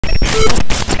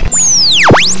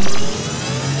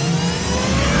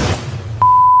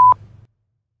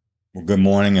Well, good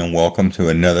morning and welcome to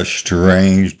another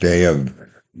strange day of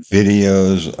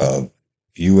videos of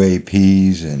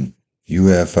UAPs and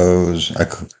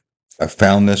UFOs. I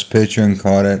found this picture and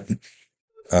caught it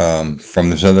from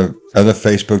this other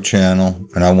Facebook channel,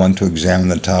 and I wanted to examine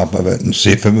the top of it and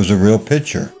see if it was a real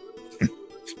picture.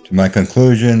 To my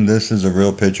conclusion, this is a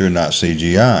real picture, not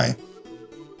CGI.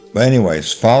 But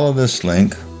anyways, follow this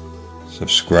link,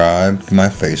 subscribe to my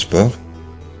Facebook,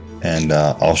 and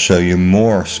I'll show you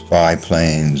more spy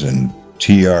planes and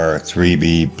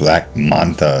TR-3B Black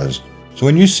Mantas. So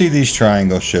when you see these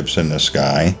triangle ships in the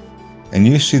sky, and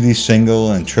you see these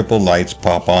single and triple lights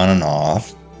pop on and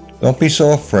off, don't be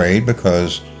so afraid,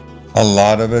 because a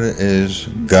lot of it is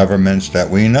governments that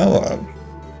we know of.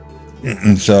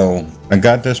 And so I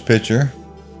got this picture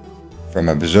from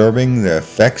observing the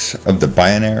effects of the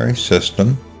binary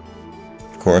system.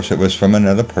 Of course, it was from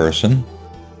another person.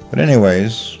 But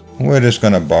anyways, we're just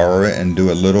going to borrow it and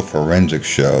do a little forensic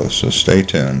show, so stay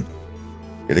tuned.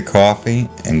 Get a coffee,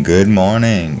 and good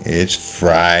morning. It's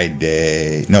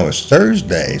Friday. No, it's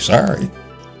Thursday. Sorry.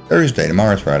 Thursday.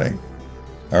 Tomorrow's Friday.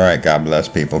 All right, God bless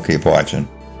people. Keep watching.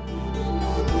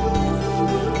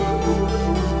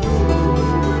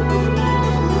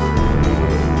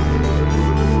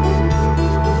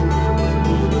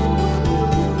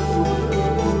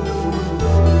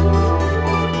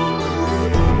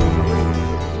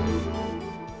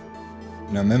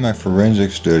 Now I'm in my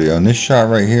forensic studio, and this shot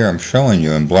right here I'm showing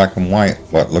you in black and white.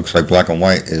 What looks like black and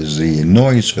white is the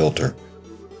noise filter.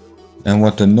 And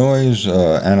what the noise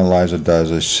analyzer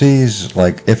does is sees,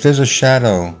 like, if there's a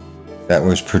shadow that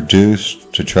was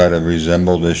produced to try to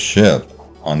resemble this ship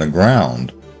on the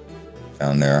ground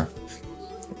down there,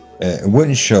 it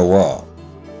wouldn't show up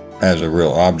as a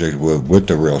real object with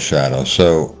the real shadow.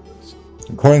 So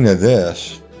according to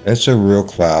this, it's a real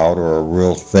cloud or a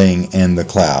real thing in the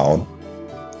cloud.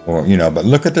 Or, you know, but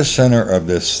look at the center of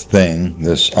this thing,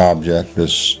 this object,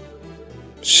 this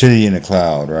city in a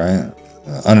cloud, right?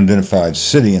 Unidentified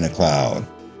city in a cloud.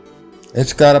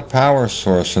 It's got a power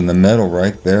source in the middle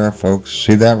right there, folks.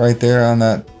 See that right there on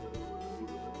that?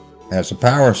 Has a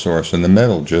power source in the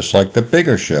middle, just like the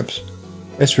bigger ships.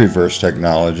 It's reverse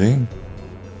technology.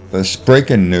 It's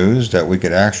breaking news that we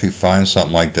could actually find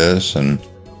something like this, and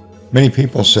many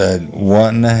people said,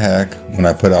 what in the heck, when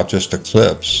I put out just the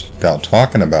clips without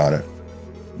talking about it.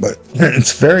 But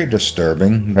it's very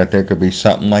disturbing that there could be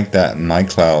something like that in my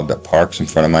cloud that parks in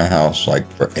front of my house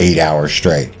like for 8 hours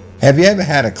straight. Have you ever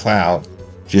had a cloud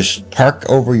just park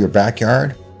over your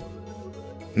backyard?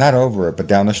 Not over it, but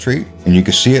down the street, and you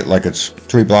can see it like it's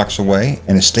 3 blocks away,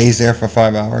 and it stays there for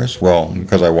 5 hours? Well,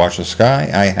 because I watch the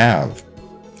sky, I have.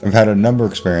 I've had a number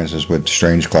of experiences with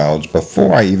strange clouds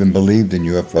before I even believed in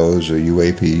UFOs or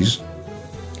UAPs.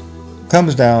 What it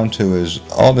comes down to is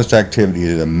all this activity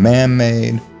is either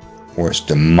man-made or it's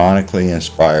demonically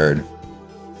inspired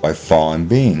by fallen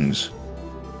beings.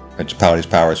 Principalities,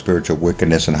 power, spiritual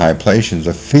wickedness, and high places.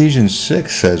 Ephesians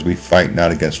 6 says we fight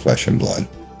not against flesh and blood.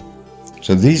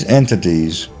 So these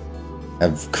entities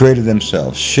have created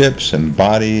themselves ships and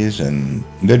bodies, and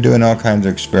they're doing all kinds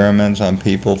of experiments on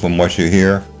people from what you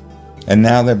hear. And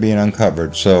now they're being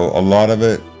uncovered. So a lot of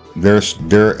it,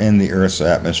 they're in the Earth's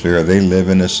atmosphere. They live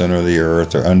in the center of the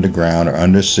Earth, or underground, or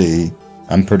undersea.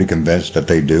 I'm pretty convinced that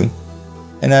they do.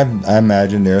 And I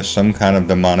imagine there's some kind of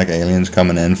demonic aliens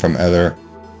coming in from other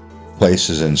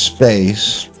places in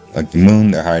space, like the moon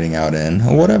they're hiding out in,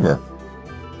 or whatever.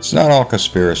 It's not all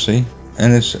conspiracy,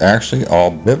 and it's actually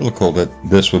all biblical that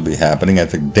this would be happening.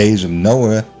 At the days of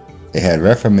Noah, they had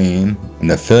Rephaim and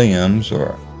Nephilims,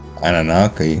 or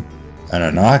Anunnaki.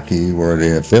 Anunnaki were the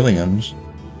Nephilims,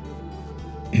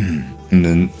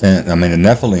 the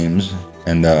Nephilims,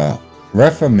 and the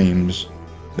Rephaims.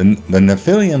 The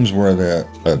Nephilims were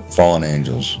the fallen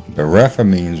angels. The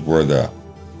Rephaims were the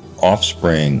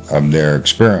offspring of their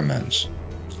experiments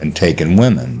and taking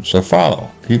women. So follow,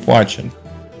 keep watching.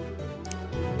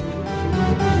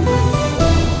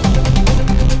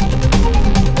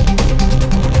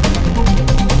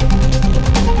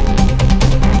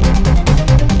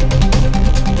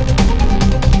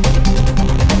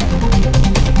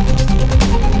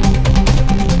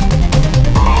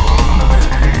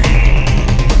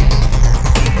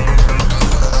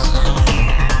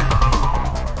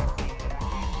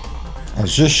 I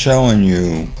was just showing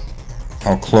you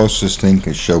how close this thing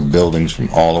can show buildings from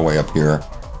all the way up here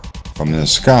from the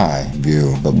sky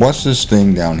view. But what's this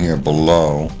thing down here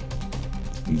below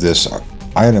this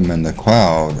item in the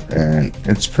cloud? And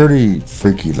it's pretty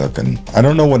freaky looking. I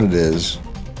don't know what it is.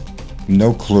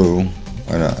 No clue.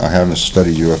 I haven't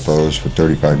studied UFOs for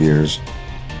 35 years.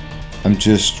 I'm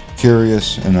just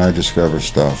curious and I discover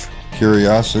stuff.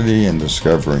 Curiosity and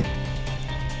discovery.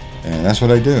 And that's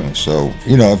what I do. So,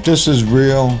 you know, if this is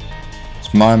real,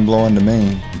 it's mind-blowing to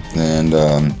me. And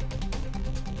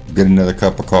get another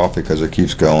cup of coffee because it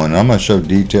keeps going. I'm going to show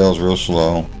details real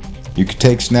slow. You can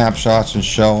take snapshots and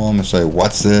show them and say,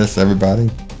 what's this, everybody?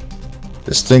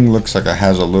 This thing looks like it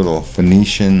has a little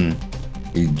Phoenician,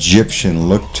 Egyptian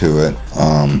look to it.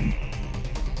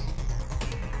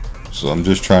 So I'm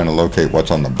just trying to locate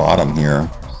what's on the bottom here.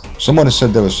 Someone has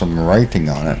said there was some writing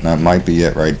on it, and that might be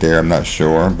it right there. I'm not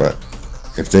sure, but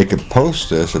if they could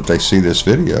post this, if they see this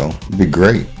video, it'd be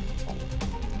great.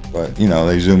 But, you know,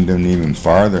 they zoomed in even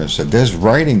farther and said, there's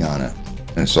writing on it.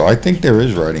 And so I think there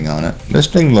is writing on it. This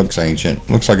thing looks ancient.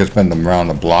 Looks like it's been around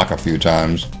the block a few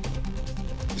times.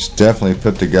 It's definitely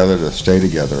put together to stay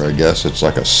together. I guess it's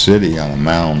like a city on a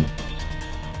mound.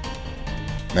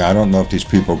 Now, I don't know if these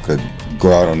people could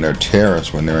go out on their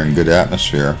terrace when they're in good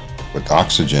atmosphere with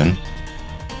oxygen,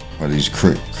 or these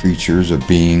creatures or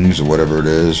beings or whatever it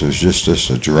is. It's just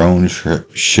a drone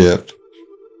ship.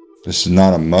 This is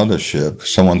not a mothership.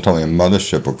 Someone told me a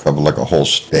mothership would cover like a whole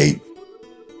state.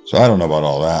 So I don't know about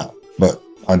all that, but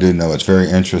I do know it's very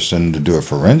interesting to do a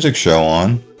forensic show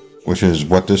on, which is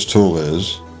what this tool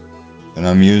is. And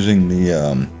I'm using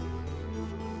the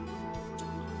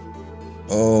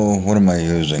what am I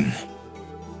using?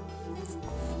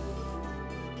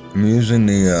 I'm using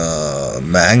the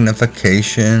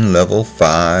magnification level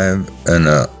 5, and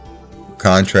the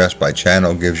contrast by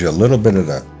channel gives you a little bit of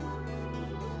the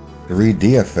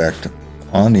 3D effect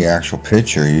on the actual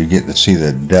picture. You get to see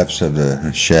the depths of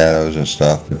the shadows and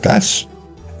stuff. But that's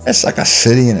like a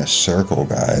city in a circle,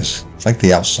 guys. It's like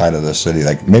the outside of the city.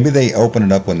 Like maybe they open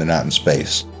it up when they're not in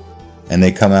space, and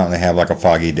they come out and they have like a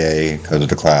foggy day because of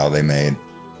the cloud they made.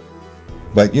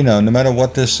 But you know, no matter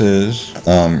what this is,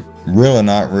 real or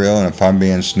not real, and if I'm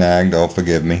being snagged, oh,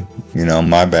 forgive me. You know,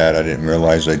 my bad. I didn't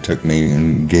realize they took me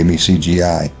and gave me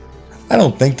CGI. I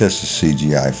don't think this is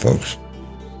CGI, folks.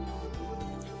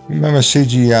 Remember,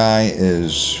 CGI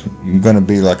is going to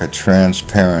be like a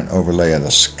transparent overlay of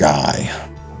the sky.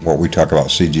 What we talk about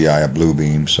CGI, a blue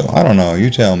beam. So I don't know.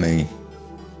 You tell me.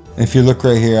 If you look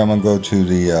right here, I'm going to go to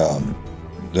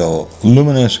the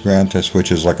luminous grantis,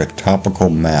 which is like a topical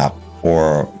map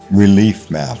or relief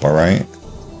map. All right.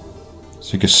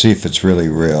 So you can see if it's really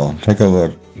real. Take a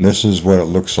look. This is what it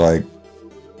looks like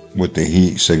with the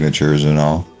heat signatures and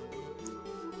all.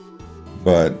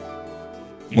 But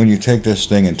when you take this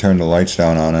thing and turn the lights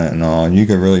down on it and all, you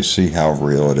can really see how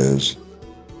real it is.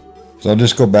 So I'll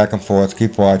just go back and forth.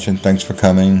 Keep watching. Thanks for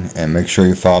coming. And make sure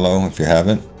you follow if you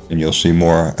haven't. And you'll see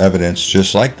more evidence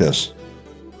just like this.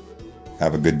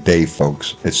 Have a good day,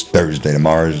 folks. It's Thursday.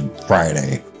 Tomorrow's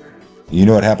Friday. You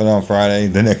know what happened on Friday?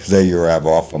 The next day you'll have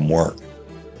off from work.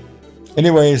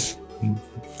 Anyways,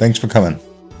 thanks for coming.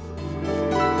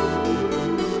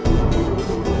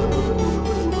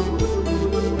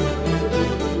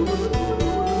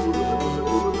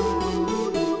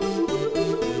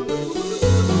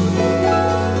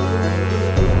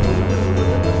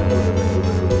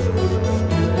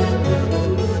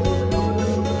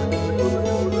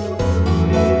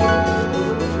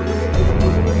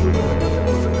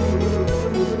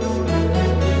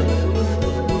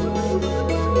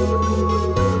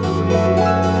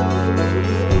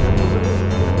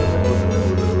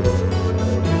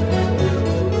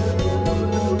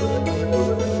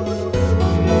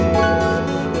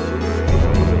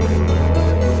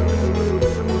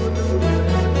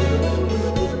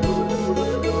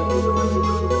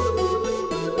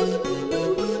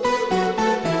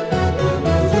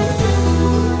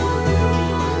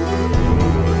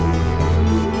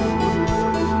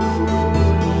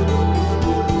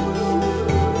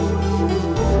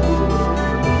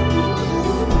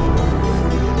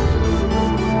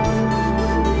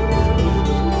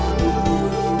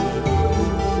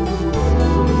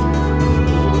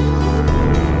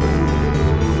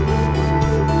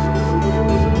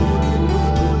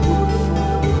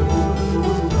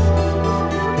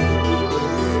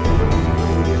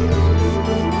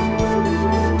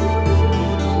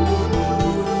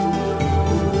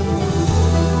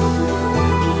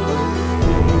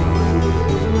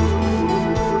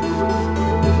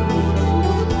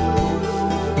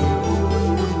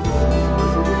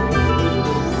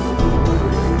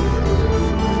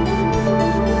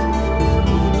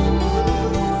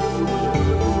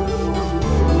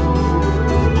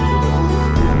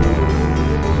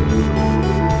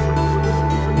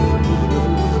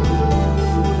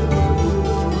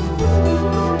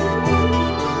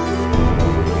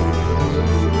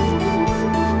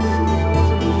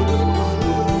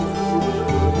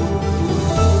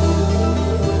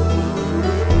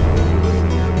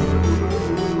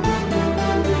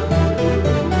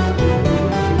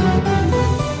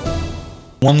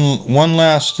 one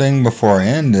last thing before I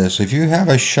end this. If you have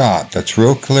a shot that's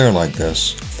real clear like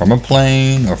this, from a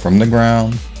plane or from the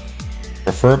ground,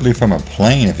 preferably from a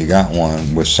plane if you got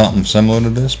one, with something similar to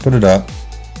this, put it up.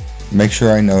 Make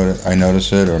sure I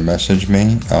notice it or message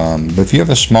me. But if you have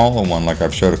a smaller one, like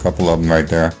I've showed a couple of them right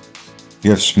there, if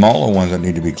you have smaller ones that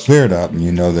need to be cleared up and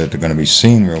you know that they're going to be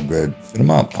seen real good, put them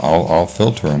up. I'll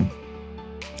filter them.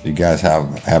 You guys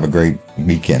have a great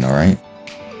weekend, all right?